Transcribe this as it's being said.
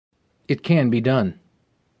it can be done.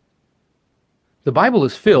 The Bible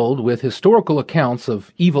is filled with historical accounts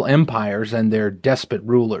of evil empires and their despot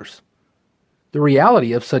rulers. The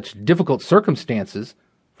reality of such difficult circumstances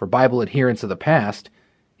for Bible adherents of the past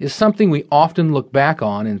is something we often look back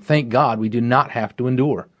on and thank God we do not have to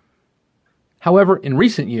endure. However, in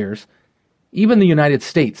recent years, even the United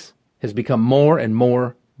States has become more and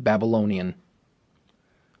more Babylonian.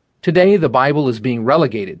 Today, the Bible is being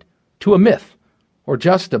relegated to a myth or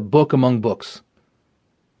just a book among books.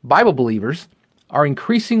 Bible believers are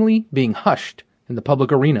increasingly being hushed in the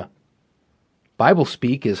public arena. Bible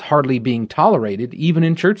speak is hardly being tolerated even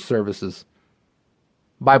in church services.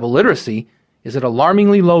 Bible literacy is at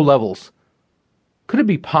alarmingly low levels. Could it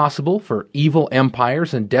be possible for evil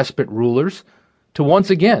empires and despot rulers to once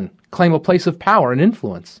again claim a place of power and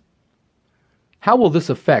influence? How will this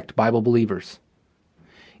affect Bible believers?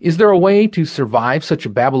 Is there a way to survive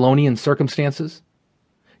such Babylonian circumstances?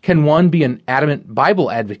 Can one be an adamant Bible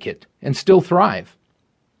advocate and still thrive?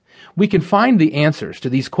 We can find the answers to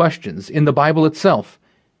these questions in the Bible itself,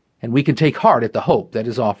 and we can take heart at the hope that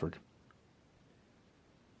is offered.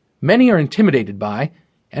 Many are intimidated by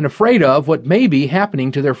and afraid of what may be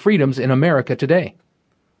happening to their freedoms in America today.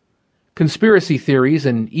 Conspiracy theories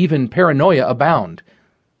and even paranoia abound,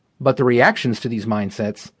 but the reactions to these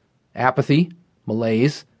mindsets, apathy,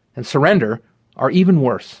 malaise, and surrender, are even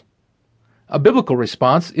worse. A biblical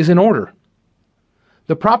response is in order.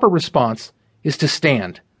 The proper response is to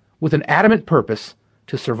stand with an adamant purpose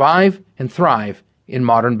to survive and thrive in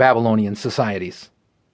modern Babylonian societies.